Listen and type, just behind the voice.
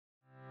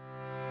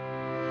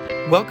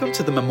Welcome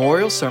to the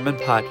Memorial Sermon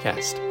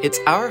Podcast. It's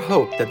our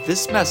hope that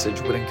this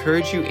message would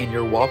encourage you in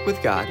your walk with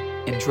God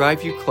and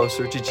drive you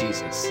closer to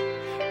Jesus.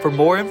 For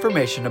more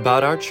information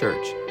about our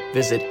church,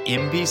 visit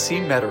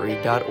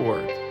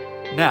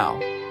mbcmetairie.org. Now,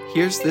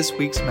 here's this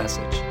week's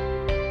message.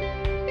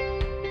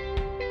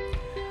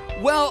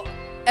 Well,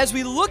 as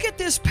we look at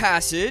this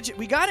passage,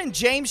 we got in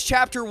James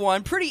chapter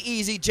 1, pretty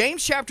easy.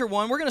 James chapter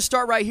 1, we're going to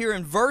start right here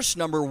in verse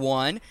number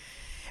 1.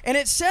 And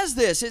it says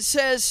this, it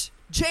says,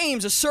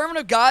 James, a servant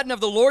of God and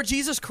of the Lord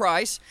Jesus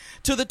Christ,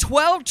 to the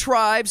 12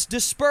 tribes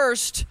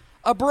dispersed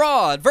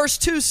abroad. Verse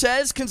 2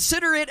 says,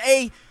 consider it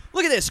a,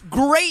 look at this,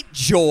 great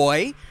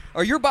joy,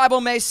 or your Bible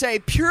may say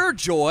pure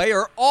joy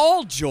or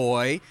all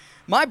joy,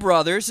 my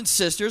brothers and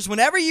sisters,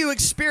 whenever you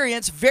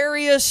experience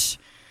various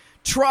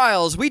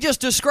trials. We just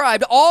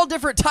described all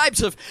different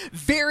types of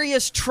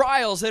various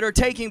trials that are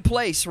taking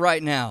place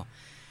right now.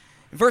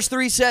 Verse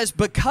 3 says,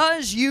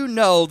 because you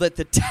know that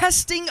the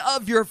testing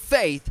of your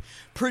faith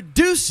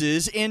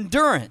produces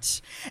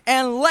endurance,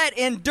 and let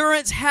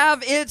endurance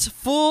have its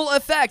full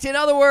effect. In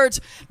other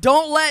words,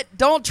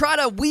 don't try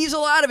to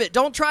weasel out of it.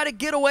 Don't try to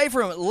get away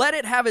from it. Let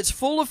it have its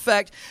full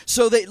effect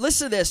so that,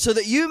 listen to this, so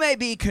that you may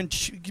be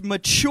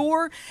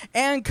mature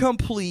and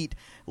complete,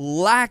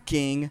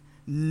 lacking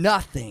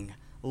nothing.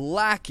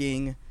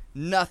 Lacking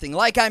nothing.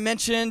 Like I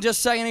mentioned just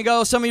a second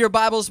ago, some of your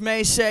Bibles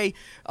may say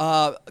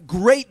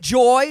great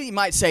joy. You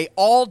might say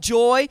all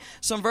joy.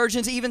 Some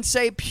versions even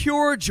say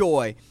pure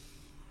joy.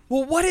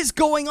 Well, what is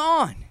going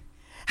on?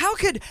 How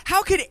could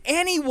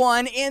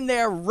anyone in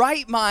their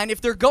right mind,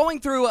 if they're going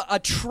through a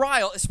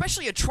trial,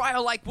 especially a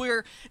trial like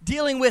we're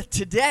dealing with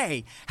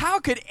today, how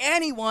could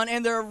anyone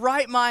in their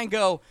right mind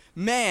go,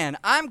 man,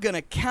 I'm going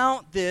to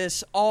count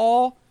this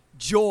all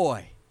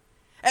joy?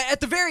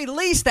 At the very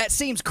least, that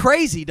seems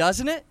crazy,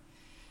 doesn't it?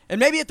 And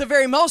maybe at the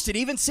very most, it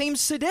even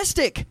seems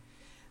sadistic.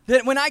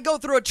 That when I go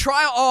through a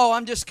trial,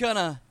 I'm just going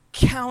to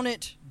count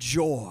it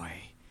joy.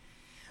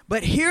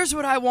 But here's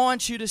what I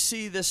want you to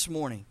see this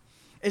morning,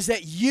 is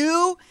that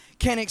you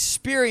can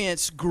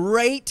experience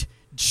great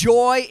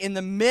joy in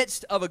the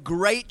midst of a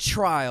great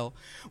trial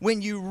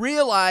when you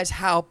realize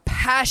how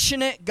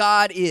passionate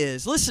God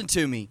is, listen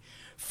to me,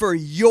 for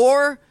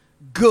your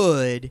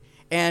good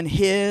and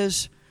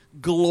His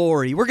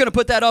glory. We're going to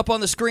put that up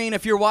on the screen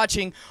if you're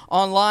watching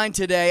online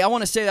today. I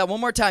want to say that one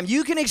more time.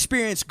 You can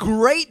experience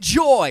great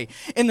joy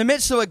in the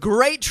midst of a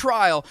great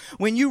trial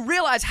when you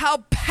realize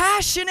how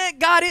passionate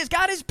God is.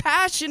 God is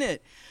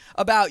passionate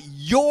about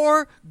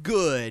your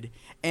good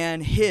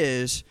and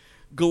His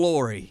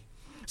glory.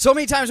 So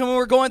many times when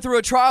we're going through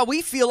a trial,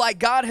 we feel like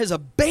God has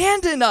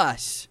abandoned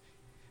us.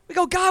 We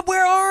go, God,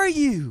 where are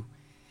you?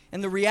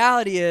 And the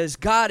reality is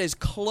God is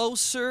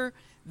closer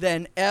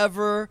than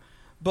ever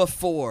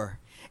before.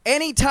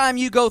 Anytime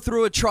you go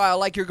through a trial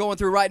like you're going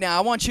through right now,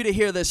 I want you to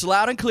hear this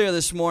loud and clear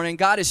this morning.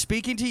 God is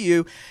speaking to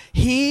you.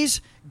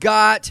 He's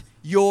got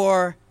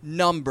your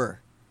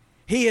number.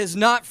 He has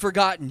not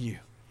forgotten you.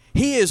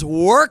 He is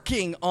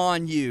working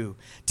on you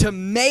to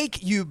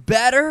make you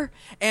better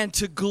and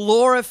to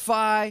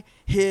glorify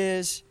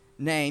His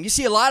name. You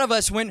see, a lot of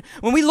us, when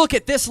we look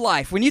at this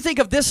life, when you think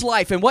of this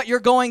life and what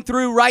you're going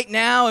through right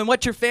now and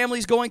what your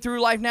family's going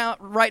through right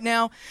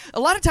now,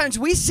 a lot of times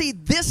we see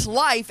this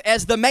life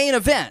as the main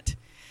event.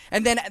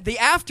 And then the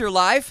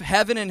afterlife,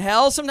 heaven and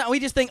hell, sometimes we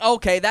just think,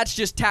 okay, that's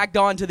just tacked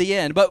on to the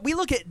end. But we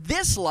look at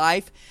this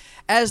life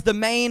as the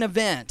main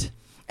event.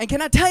 And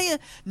can I tell you,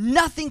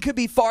 nothing could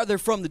be farther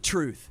from the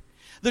truth.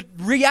 The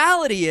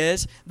reality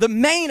is, the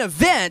main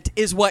event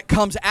is what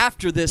comes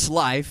after this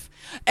life.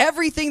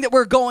 Everything that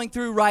we're going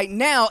through right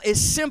now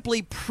is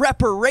simply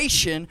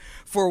preparation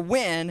for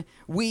when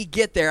we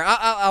get there.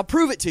 I'll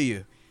prove it to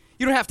you.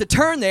 You don't have to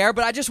turn there,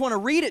 but I just want to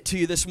read it to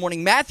you this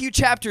morning. Matthew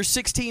chapter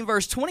 16,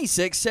 verse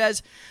 26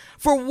 says,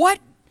 For what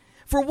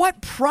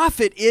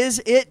profit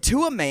is it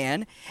to a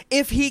man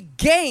if he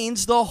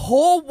gains the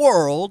whole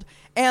world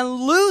and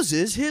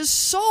loses his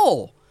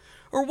soul?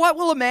 Or what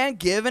will a man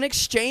give in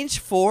exchange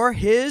for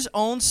his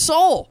own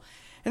soul?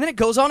 And then it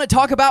goes on to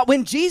talk about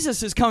when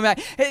Jesus is coming back.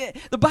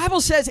 The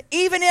Bible says,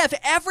 even if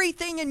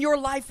everything in your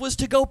life was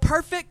to go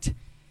perfect,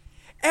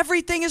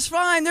 everything is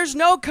fine. There's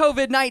no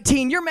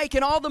COVID-19. You're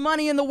making all the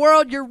money in the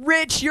world. You're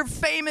rich. You're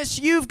famous.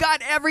 You've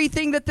got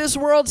everything that this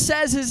world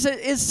says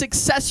is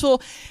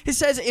successful. It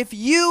says if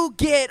you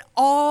get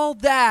all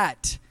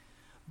that,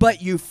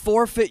 but you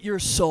forfeit your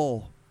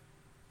soul,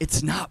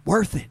 it's not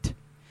worth it.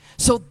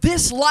 So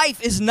this life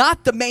is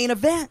not the main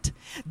event.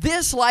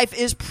 This life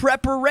is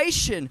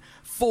preparation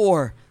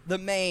for the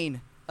main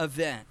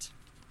event.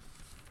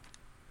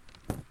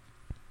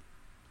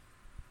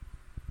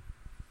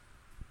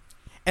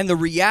 And the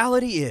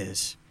reality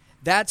is,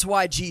 that's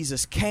why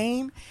Jesus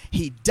came,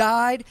 He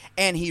died,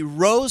 and He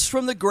rose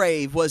from the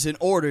grave was in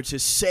order to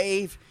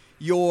save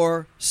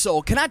your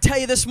soul. Can I tell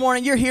you this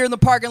morning, you're here in the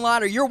parking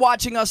lot or you're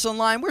watching us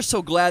online, we're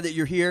so glad that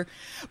you're here.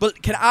 But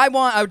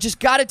I just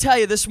got to tell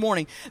you this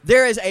morning,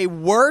 there is a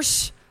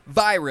worse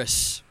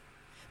virus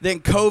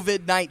than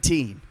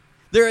COVID-19.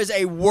 There is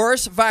a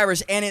worse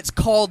virus, and it's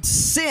called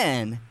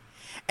sin.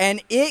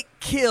 and it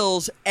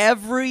kills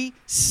every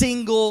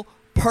single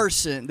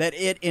person that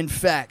it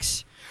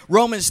infects.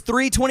 Romans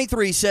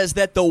 3:23 says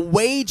that the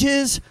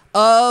wages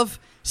of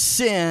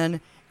sin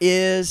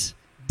is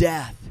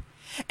death.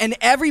 And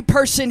every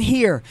person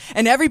here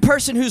and every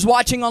person who's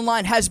watching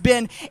online has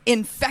been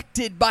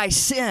infected by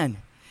sin.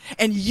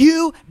 And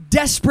you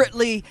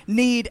desperately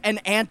need an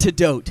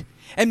antidote.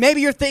 And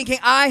maybe you're thinking,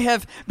 I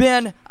have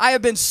been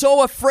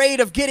so afraid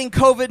of getting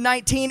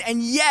COVID-19,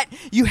 and yet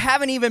you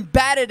haven't even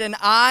batted an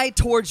eye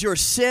towards your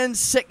sin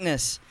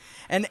sickness.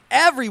 And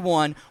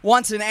everyone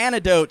wants an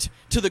antidote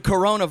to the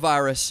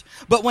coronavirus.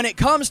 But when it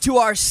comes to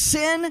our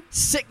sin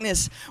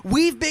sickness,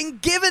 we've been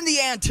given the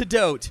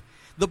antidote.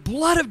 The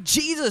blood of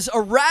Jesus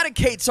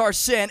eradicates our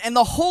sin, and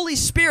the Holy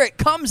Spirit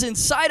comes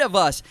inside of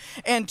us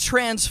and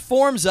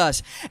transforms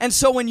us. And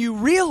so when you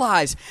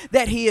realize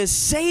that He has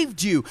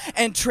saved you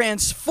and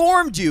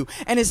transformed you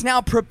and is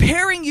now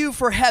preparing you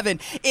for heaven,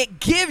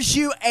 it gives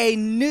you a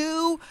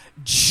new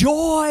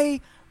joy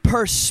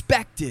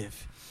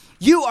perspective.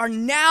 You are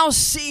now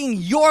seeing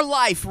your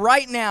life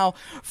right now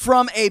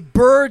from a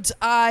bird's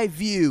eye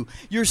view.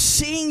 You're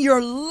seeing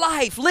your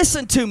life,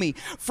 listen to me,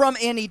 from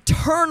an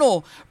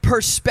eternal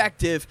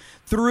perspective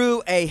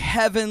through a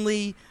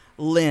heavenly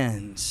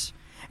lens.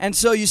 And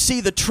so you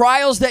see the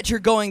trials that you're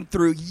going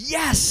through,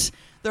 yes,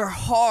 they're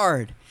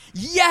hard.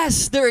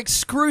 Yes, they're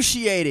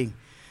excruciating,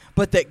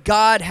 but that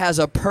God has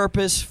a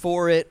purpose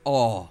for it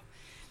all.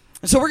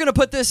 And so we're going to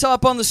put this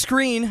up on the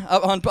screen,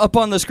 up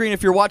on the screen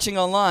if you're watching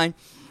online,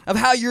 of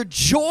how your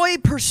joy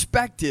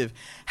perspective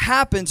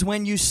happens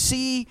when you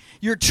see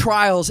your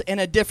trials in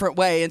a different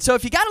way. And so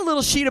if you got a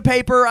little sheet of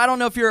paper, I don't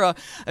know if you're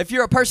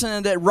a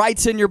person that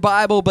writes in your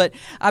Bible, but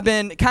I've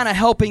been kind of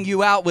helping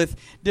you out with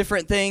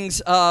different things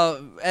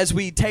as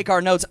we take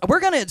our notes. We're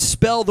going to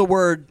spell the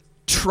word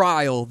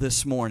trial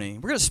this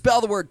morning. We're going to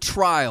spell the word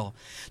trial.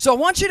 So I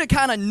want you to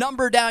kind of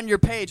number down your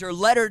page or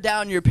letter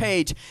down your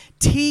page,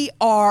 T-R-I-A-L.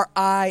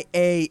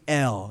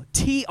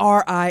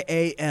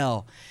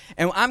 T-R-I-A-L.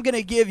 And I'm going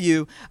to give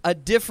you a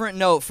different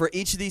note for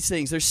each of these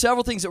things. There's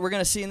several things that we're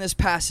going to see in this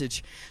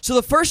passage. So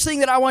the first thing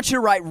that I want you to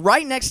write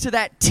right next to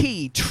that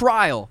T,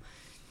 trial,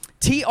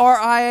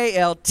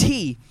 T-R-I-A-L,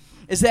 T,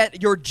 is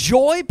that your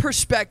joy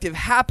perspective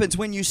happens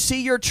when you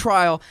see your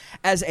trial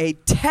as a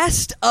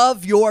test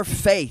of your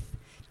faith.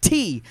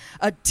 T,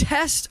 a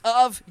test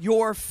of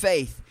your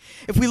faith.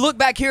 If we look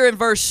back here in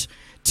verse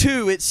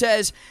 2, it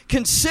says,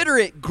 "Consider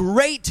it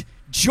great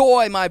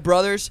joy, my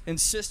brothers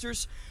and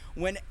sisters,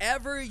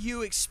 whenever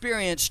you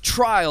experience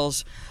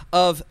trials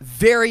of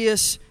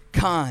various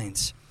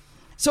kinds."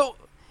 So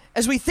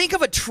as we think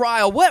of a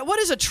trial, what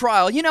is a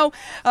trial? You know,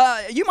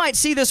 you might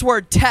see this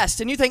word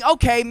test and you think,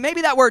 okay,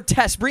 maybe that word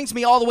test brings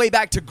me all the way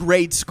back to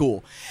grade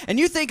school. And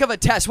you think of a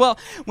test. Well,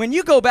 when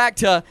you go back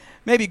to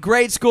maybe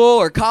grade school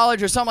or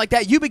college or something like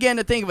that, you begin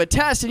to think of a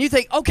test and you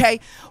think, okay,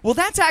 well,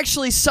 that's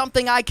actually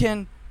something I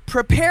can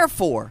prepare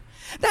for.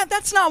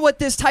 That's not what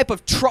this type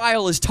of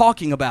trial is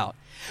talking about.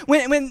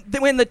 When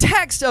the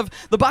text of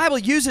the Bible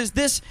uses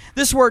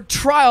this word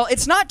trial,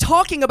 it's not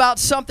talking about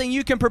something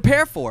you can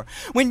prepare for.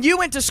 When you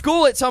went to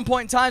school at some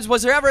point in time,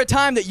 was there ever a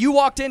time that you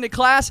walked into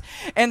class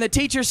and the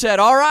teacher said,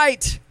 "All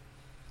right,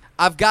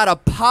 I've got a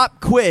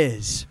pop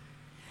quiz,"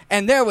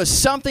 and there was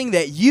something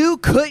that you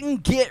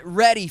couldn't get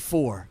ready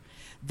for?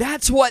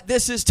 That's what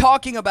this is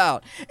talking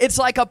about. It's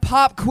like a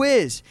pop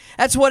quiz.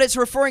 That's what it's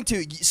referring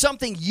to.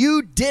 Something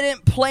you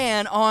didn't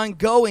plan on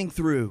going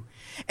through.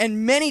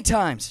 And many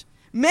times,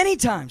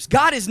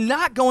 God is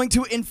not going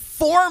to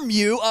inform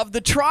you of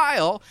the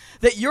trial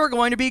that you're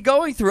going to be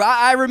going through.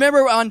 I remember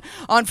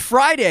on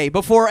Friday,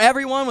 before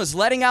everyone was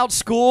letting out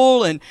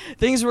school and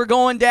things were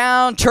going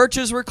down,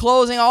 churches were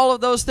closing, all of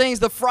those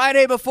things, the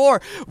Friday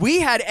before, we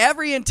had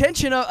every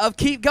intention of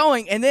keep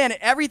going. And then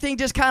everything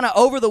just kind of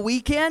over the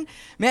weekend,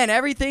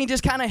 everything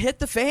just kind of hit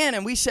the fan.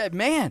 And we said,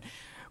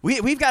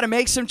 we've got to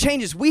make some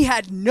changes. We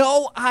had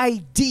no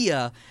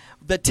idea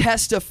the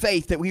test of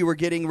faith that we were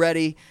getting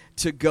ready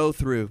to go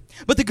through.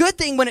 But the good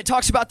thing when it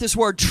talks about this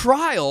word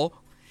trial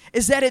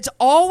is that it's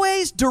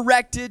always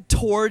directed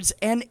towards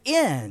an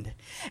end.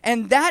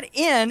 And that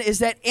end is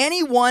that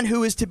anyone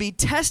who is to be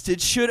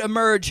tested should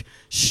emerge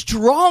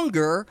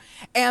stronger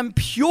and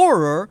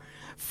purer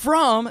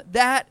from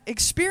that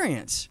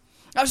experience.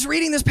 I was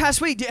reading this past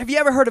week. Have you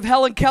ever heard of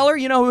Helen Keller?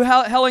 You know who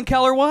Helen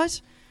Keller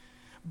was?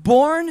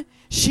 Born,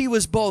 she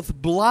was both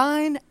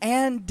blind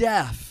and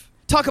deaf.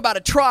 Talk about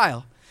a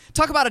trial.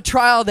 Talk about a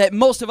trial that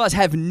most of us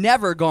have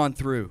never gone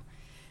through.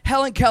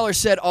 Helen Keller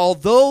said,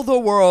 "Although the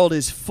world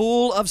is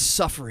full of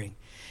suffering,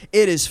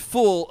 it is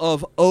full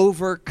of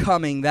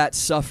overcoming that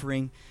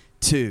suffering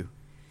too."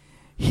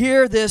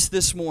 Hear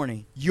this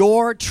morning.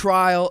 Your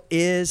trial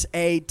is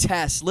a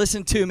test.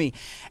 Listen to me.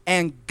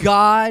 And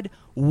God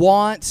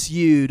wants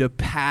you to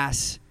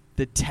pass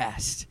the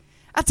test.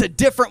 That's a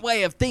different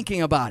way of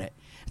thinking about it.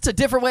 It's a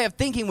different way of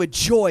thinking with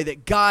joy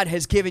that God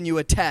has given you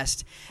a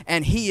test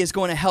and He is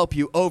going to help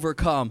you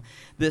overcome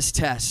this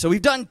test. So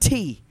we've done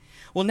T.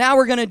 Well, now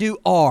we're going to do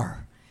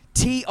R.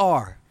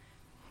 T-R.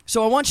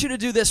 So I want you to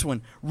do this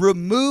one.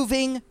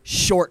 Removing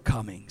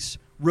shortcomings.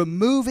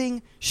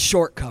 removing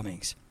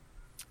shortcomings.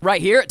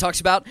 Right here, it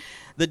talks about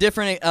the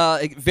different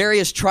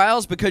various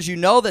trials because you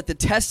know that the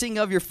testing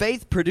of your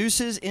faith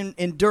produces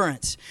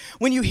endurance.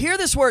 When you hear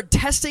this word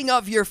testing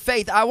of your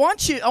faith, I want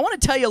to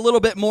tell you a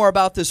little bit more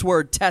about this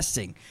word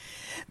testing.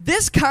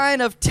 This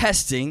kind of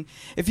testing,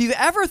 if you've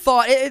ever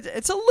thought,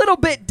 it's a little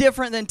bit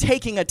different than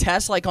taking a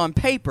test like on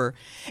paper.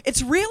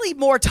 It's really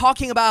more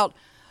talking about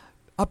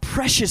a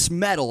precious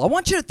metal. I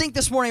want you to think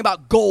this morning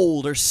about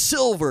gold or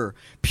silver,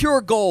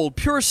 pure gold,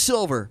 pure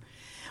silver.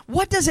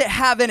 What does it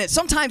have in it?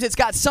 Sometimes it's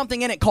got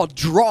something in it called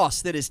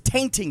dross that is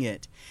tainting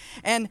it.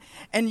 And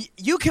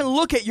you can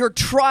look at your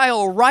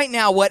trial right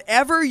now,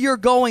 whatever you're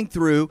going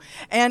through,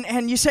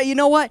 and you say, you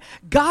know what?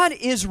 God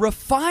is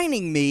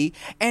refining me,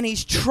 and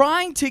He's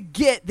trying to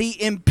get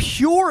the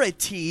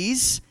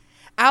impurities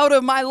out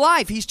of my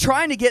life. He's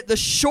trying to get the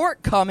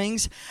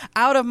shortcomings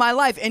out of my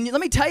life. And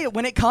let me tell you,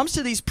 when it comes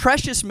to these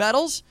precious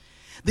metals,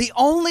 the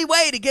only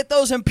way to get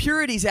those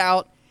impurities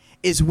out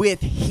is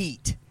with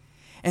heat.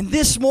 And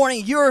this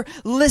morning, you're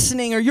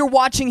listening or you're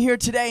watching here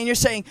today and you're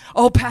saying,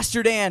 oh,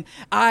 Pastor Dan,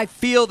 I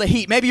feel the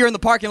heat. Maybe you're in the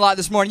parking lot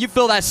this morning. You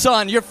feel that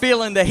sun. You're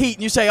feeling the heat.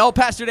 And you say, oh,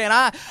 Pastor Dan,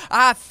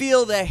 I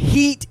feel the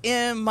heat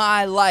in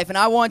my life. And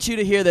I want you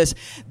to hear this.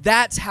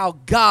 That's how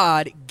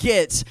God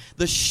gets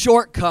the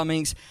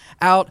shortcomings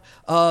out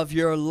of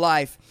your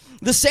life.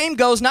 The same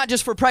goes not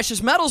just for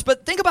precious metals,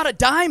 but think about a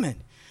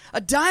diamond. A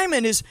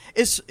diamond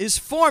is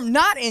formed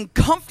not in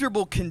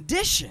comfortable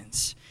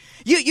conditions.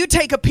 You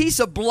take a piece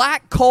of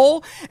black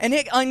coal and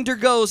it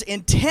undergoes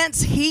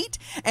intense heat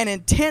and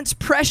intense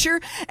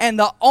pressure, and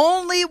the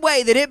only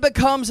way that it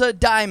becomes a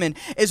diamond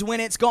is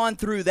when it's gone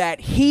through that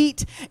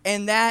heat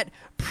and that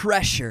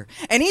pressure.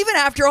 And even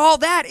after all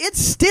that, it's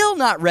still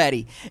not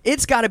ready.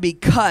 It's got to be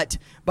cut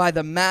by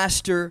the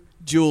master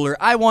jeweler.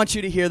 I want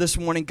you to hear this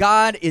morning,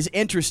 God is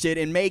interested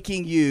in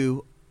making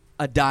you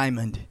a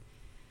diamond.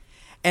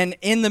 And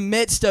in the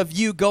midst of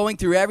you going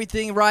through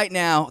everything right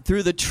now,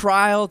 through the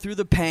trial, through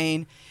the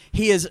pain,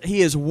 He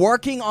is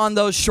working on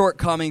those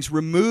shortcomings,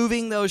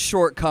 removing those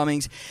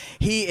shortcomings.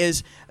 He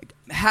is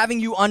having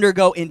you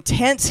undergo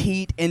intense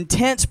heat,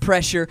 intense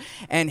pressure,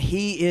 and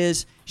He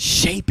is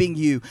shaping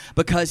you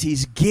because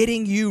He's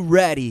getting you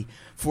ready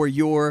for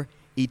your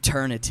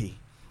eternity.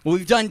 Well,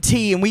 we've done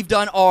T and we've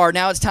done R.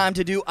 Now it's time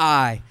to do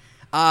I.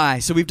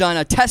 So we've done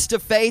a test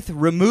of faith,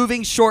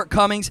 removing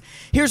shortcomings.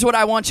 Here's what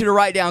I want you to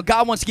write down.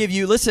 God wants to give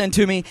you, listen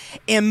to me,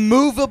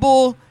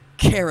 immovable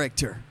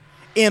character.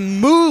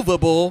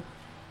 Immovable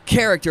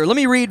character. Let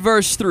me read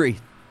verse 3. It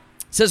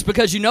says,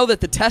 because you know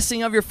that the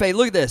testing of your faith,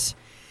 look at this,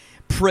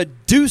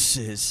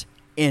 produces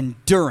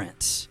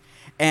endurance.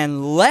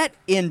 And let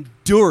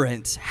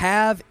endurance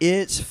have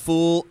its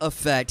full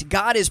effect.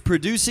 God is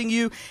producing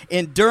you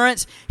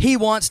endurance. He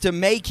wants to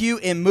make you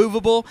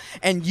immovable.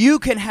 And you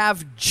can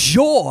have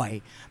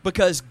joy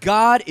because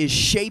God is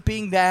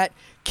shaping that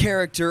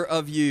character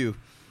of you.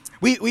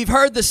 We've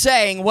heard the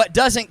saying, what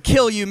doesn't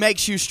kill you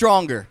makes you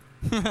stronger.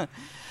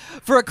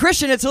 For a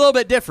Christian, it's a little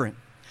bit different.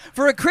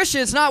 For a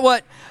Christian, it's not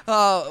what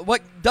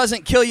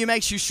doesn't kill you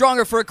makes you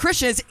stronger. For a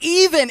Christian, it's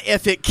even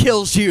if it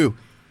kills you,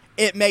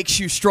 it makes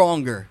you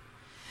stronger.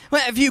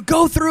 If you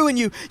go through and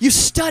you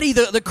study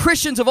the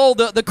Christians of old,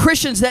 the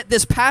Christians that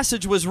this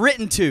passage was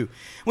written to,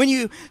 when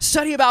you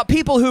study about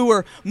people who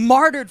were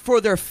martyred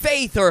for their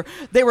faith or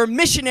they were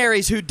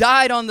missionaries who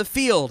died on the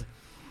field,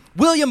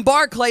 William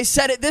Barclay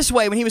said it this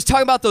way when he was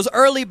talking about those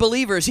early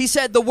believers. He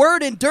said, the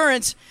word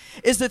endurance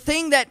is the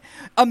thing that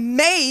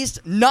amazed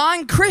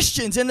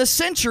non-Christians in the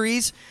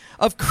centuries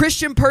of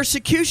Christian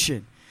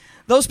persecution.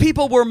 Those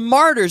people were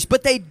martyrs,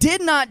 but they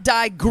did not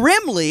die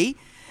grimly.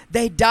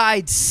 They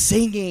died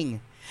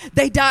singing.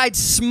 They died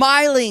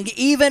smiling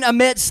even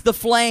amidst the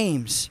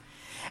flames.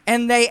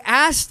 And they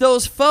asked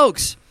those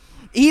folks,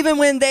 even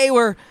when they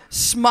were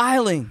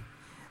smiling,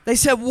 they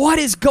said, what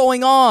is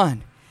going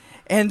on?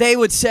 And they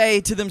would say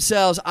to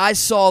themselves, I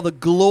saw the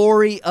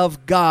glory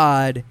of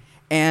God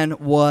and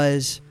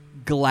was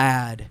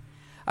glad.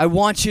 I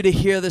want you to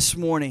hear this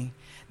morning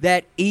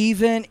that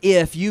even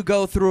if you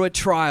go through a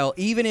trial,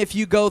 even if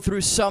you go through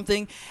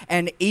something,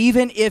 and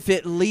even if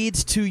it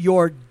leads to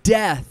your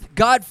death,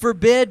 God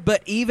forbid,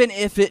 but even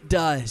if it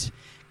does,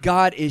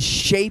 God is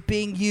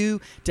shaping you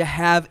to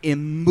have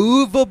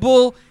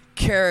immovable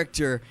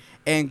character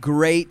and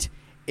great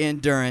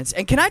endurance.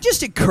 And can I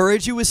just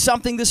encourage you with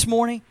something this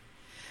morning?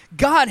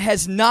 God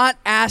has not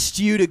asked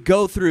you to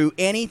go through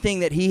anything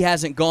that He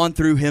hasn't gone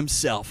through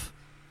Himself.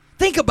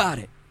 Think about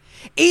it.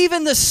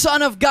 Even the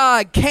Son of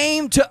God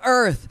came to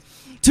earth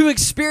to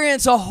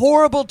experience a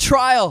horrible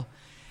trial.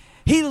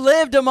 He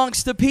lived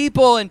amongst the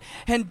people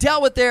and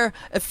dealt with their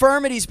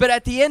infirmities, but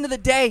at the end of the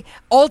day,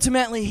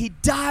 ultimately, He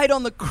died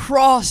on the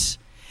cross.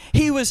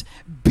 He was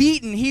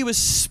beaten. He was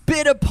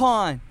spit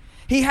upon.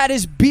 He had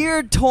His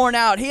beard torn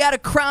out. He had a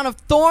crown of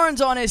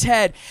thorns on His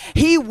head.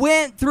 He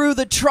went through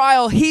the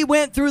trial. He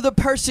went through the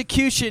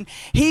persecution.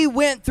 He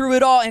went through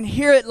it all, and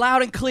hear it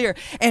loud and clear.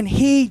 And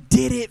He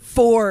did it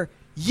for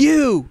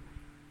you.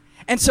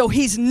 And so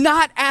He's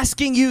not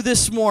asking you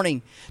this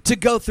morning to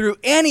go through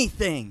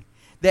anything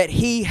that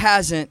He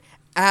hasn't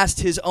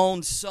asked his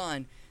own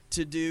son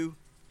to do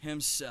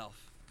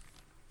himself.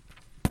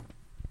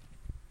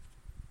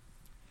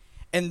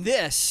 And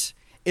this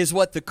is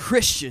what the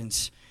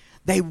Christians,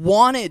 they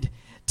wanted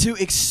to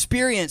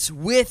experience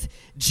with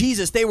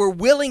Jesus. They were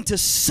willing to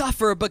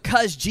suffer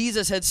because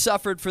Jesus had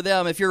suffered for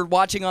them. If you're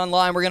watching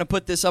online, we're going to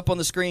put this up on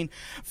the screen.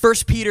 1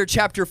 Peter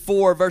chapter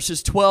 4,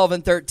 verses 12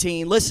 and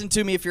 13. Listen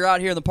to me if you're out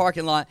here in the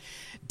parking lot.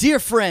 Dear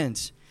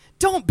friends,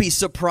 don't be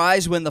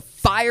surprised when the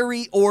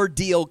fiery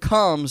ordeal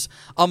comes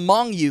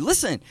among you.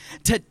 Listen,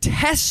 to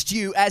test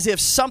you as if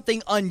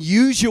something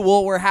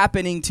unusual were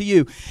happening to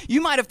you.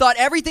 You might have thought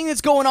everything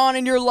that's going on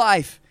in your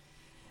life,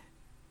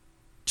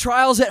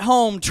 trials at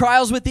home,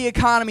 trials with the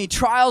economy,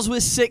 trials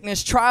with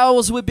sickness,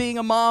 trials with being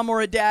a mom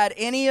or a dad,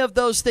 any of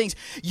those things,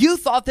 you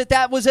thought that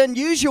that was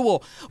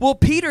unusual. Well,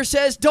 Peter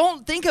says,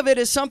 don't think of it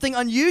as something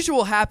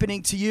unusual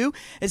happening to you.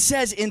 It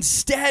says,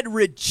 instead,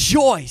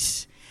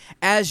 rejoice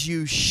as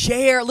you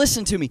share,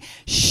 listen to me,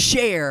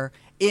 share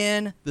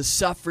in the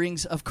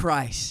sufferings of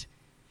Christ.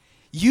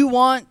 You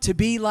want to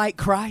be like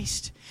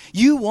Christ?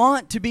 You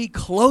want to be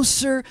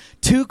closer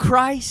to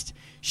Christ?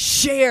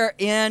 Share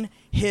in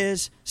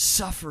his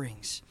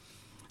sufferings.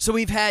 So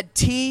we've had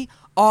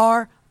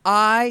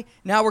T-R-I.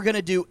 Now we're going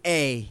to do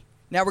A.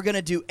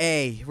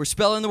 We're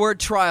spelling the word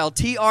trial.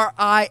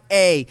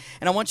 T-R-I-A.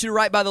 And I want you to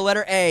write by the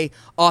letter A,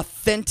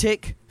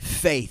 authentic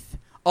faith.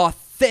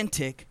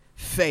 Authentic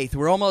faith.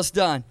 We're almost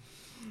done.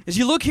 As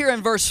you look here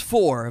in verse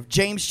 4 of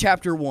James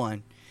chapter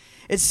 1,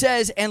 it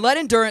says, and let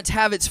endurance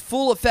have its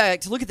full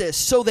effect, look at this,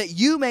 so that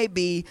you may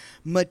be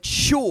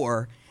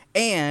mature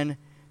and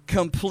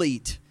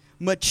complete.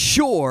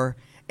 Mature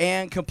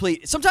and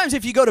complete. Sometimes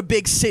if you go to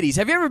big cities,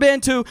 have you ever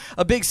been to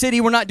a big city?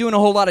 We're not doing a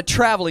whole lot of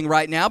traveling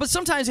right now, but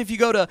sometimes if you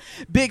go to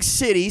big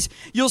cities,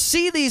 you'll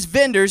see these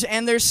vendors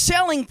and they're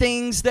selling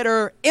things that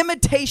are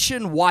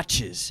imitation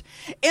watches,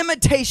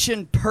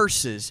 imitation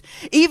purses,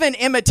 even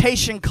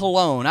imitation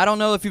cologne. I don't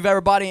know if you've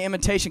ever bought any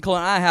imitation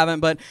cologne. I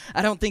haven't, but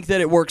I don't think that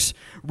it works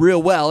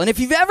real well. And if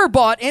you've ever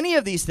bought any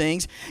of these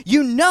things,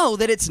 you know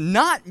that it's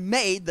not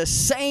made the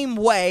same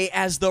way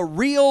as the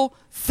real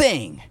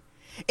thing.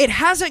 It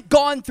hasn't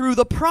gone through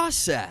the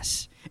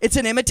process. It's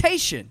an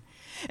imitation.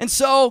 And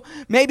so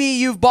maybe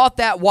you've bought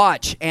that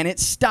watch and it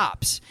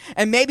stops.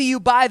 And maybe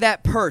you buy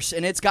that purse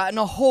and it's gotten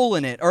a hole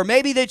in it. Or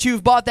maybe that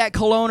you've bought that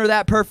cologne or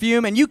that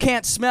perfume and you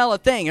can't smell a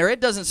thing, or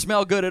it doesn't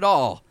smell good at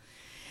all.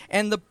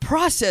 And the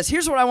process,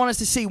 here's what I want us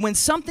to see. When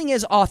something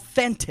is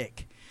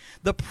authentic,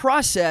 the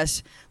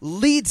process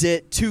leads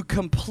it to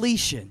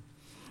completion.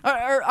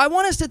 I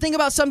want us to think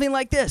about something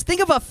like this.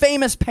 Think of a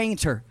famous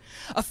painter.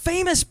 A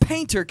famous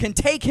painter can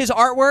take his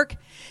artwork,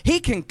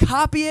 he can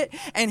copy it,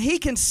 and he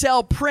can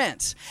sell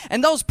prints.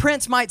 And those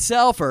prints might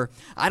sell for,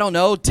 I don't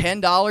know, $10,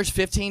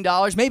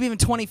 $15, maybe even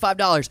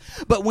 $25.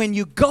 But when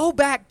you go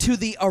back to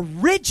the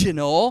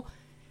original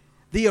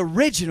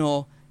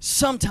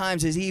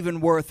sometimes is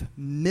even worth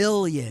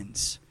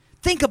millions.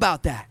 Think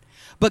about that.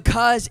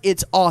 Because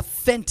it's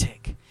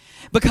authentic.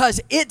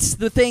 Because it's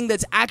the thing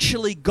that's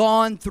actually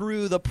gone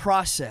through the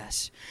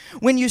process.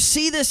 When you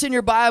see this in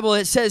your Bible,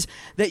 it says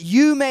that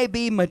you may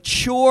be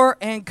mature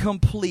and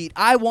complete.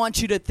 I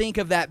want you to think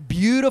of that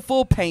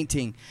beautiful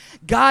painting.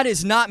 God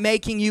is not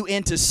making you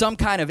into some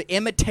kind of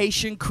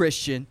imitation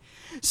Christian,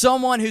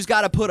 someone who's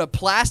got to put a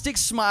plastic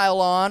smile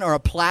on or a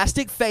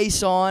plastic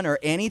face on or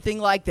anything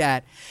like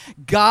that.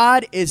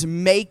 God is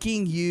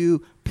making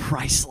you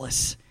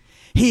priceless.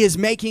 He is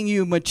making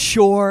you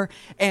mature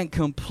and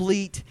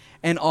complete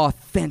and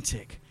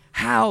authentic.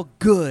 How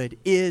good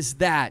is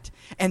that?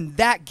 And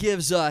that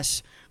gives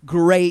us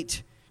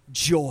great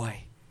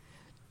joy.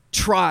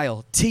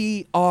 Trial,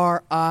 T-R-I-A-L.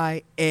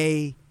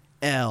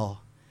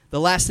 The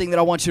last thing that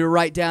I want you to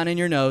write down in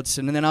your notes,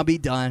 and then I'll be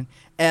done.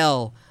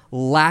 L,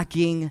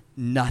 lacking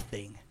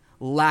nothing.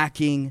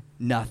 Lacking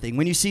nothing.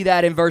 When you see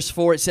that in verse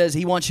 4, it says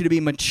he wants you to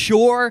be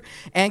mature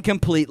and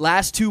complete.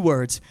 Last two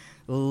words,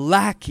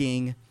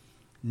 lacking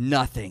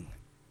nothing.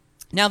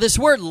 Now, this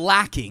word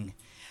lacking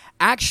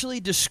actually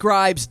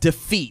describes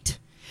defeat.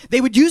 They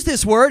would use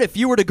this word if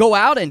you were to go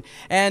out and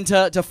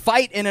to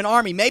fight in an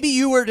army. Maybe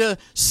you were to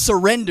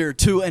surrender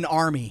to an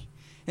army.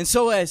 And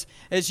so as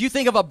you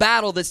think of a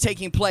battle that's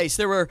taking place,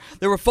 there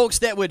were folks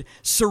that would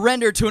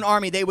surrender to an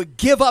army. They would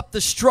give up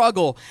the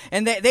struggle,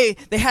 and they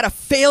had a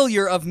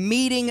failure of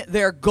meeting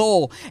their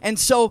goal. And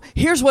so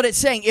here's what it's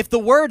saying. If the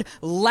word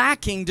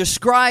lacking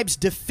describes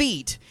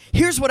defeat,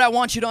 here's what I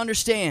want you to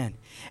understand.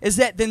 Is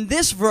that then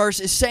this verse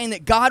is saying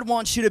that God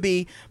wants you to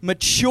be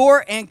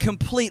mature and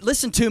complete.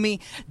 Listen to me.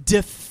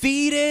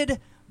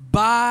 Defeated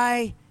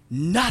by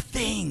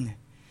nothing.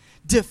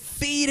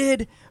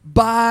 Defeated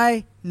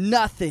by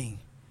nothing.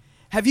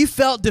 Have you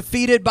felt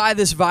defeated by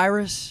this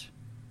virus?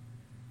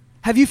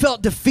 Have you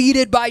felt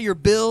defeated by your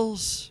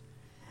bills?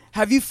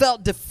 Have you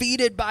felt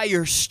defeated by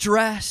your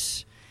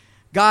stress?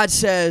 God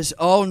says,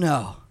 oh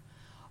no.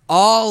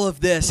 All of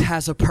this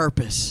has a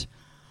purpose.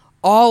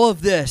 All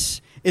of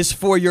this is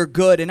for your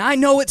good. And I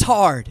know it's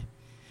hard,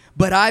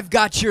 but I've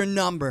got your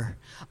number.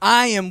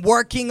 I am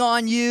working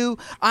on you.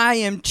 I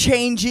am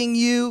changing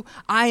you.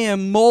 I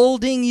am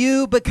molding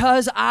you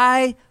because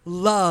I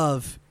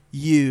love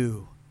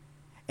you.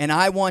 And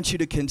I want you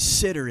to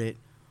consider it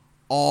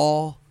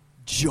all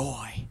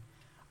joy.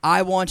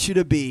 I want you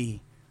to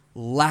be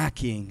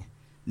lacking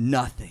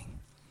nothing.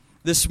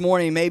 This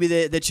morning,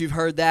 maybe that you've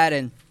heard that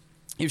and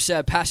you've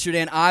said, Pastor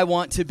Dan, I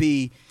want to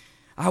be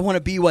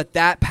what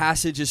that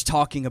passage is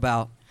talking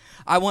about.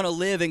 I want to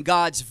live in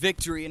God's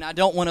victory, and I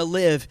don't want to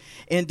live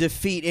in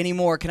defeat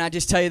anymore. Can I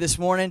just tell you this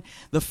morning,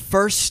 the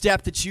first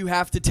step that you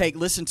have to take,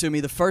 listen to me,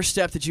 the first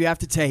step that you have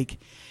to take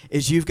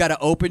is you've got to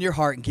open your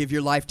heart and give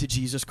your life to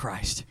Jesus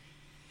Christ.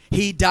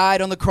 He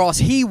died on the cross.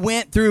 He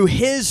went through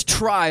his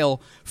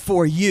trial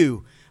for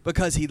you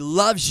because he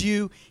loves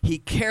you. He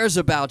cares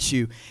about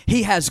you.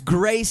 He has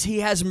grace. He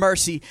has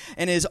mercy,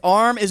 and his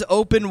arm is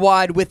open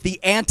wide with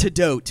the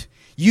antidote.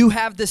 You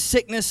have the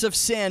sickness of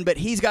sin, but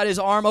he's got his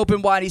arm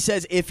open wide. He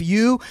says, if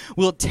you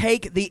will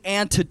take the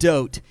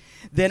antidote,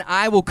 then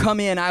I will come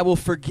in, I will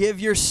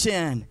forgive your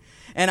sin,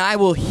 and I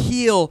will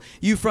heal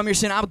you from your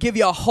sin. I'll give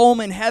you a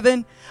home in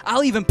heaven.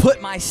 I'll even put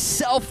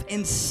myself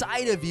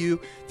inside of you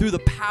through the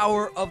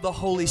power of the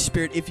Holy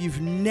Spirit. If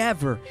you've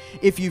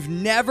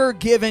never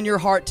given your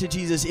heart to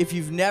Jesus, if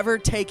you've never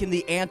taken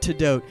the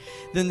antidote,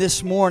 then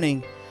this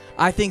morning,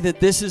 I think that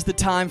this is the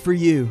time for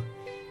you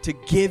to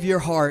give your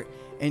heart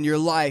and your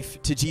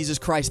life to Jesus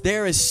Christ.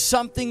 There is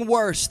something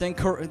worse than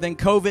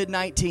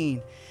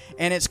COVID-19,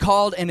 and it's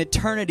called an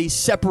eternity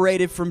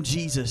separated from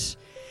Jesus.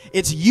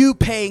 It's you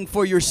paying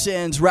for your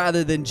sins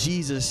rather than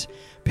Jesus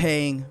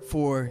paying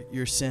for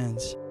your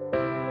sins.